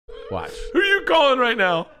Watch. Who are you calling right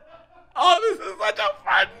now? Oh, this is such a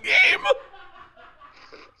fun game.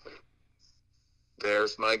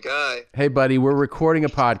 There's my guy. Hey, buddy, we're recording a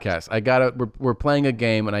podcast. We're playing a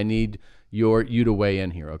game, and I need you to weigh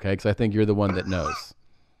in here, okay? Because I think you're the one that knows.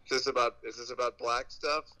 Is this about black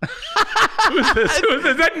stuff? Who is this?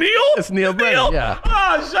 Is that Neal? It's Neal Brennan. Yeah.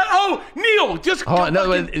 Oh, Neal, just.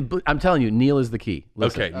 I'm telling you, Neal is the key.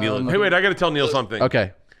 Listen. Okay, Neal. Hey, wait, I got to tell Neal something.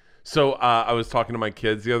 Okay. So I was talking to my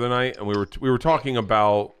kids the other night, and we were talking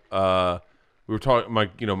about obviously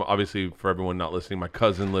for everyone not listening, my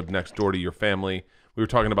cousin lived next door to your family. We were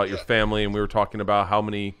talking about your family, and we were talking about how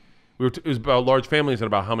many. It was about large families and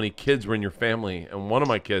about how many kids were in your family. And one of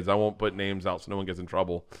my kids, I won't put names out so no one gets in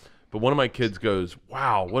trouble, but one of my kids goes,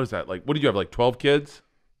 "Wow, what is that? Like, what did you have? Like 12 kids?"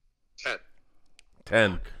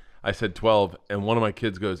 10. I said 12, and one of my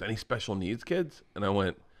kids goes, "Any special needs kids?" And I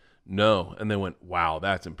went, "No." And they went, "Wow,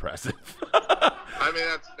 that's impressive." I mean,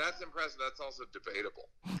 that's impressive. That's also debatable.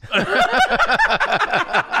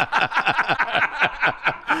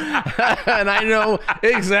 And I know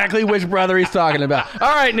exactly which brother he's talking about.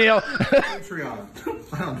 All right, Neal. Patreon.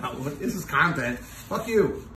 I don't know. This is content. Fuck you.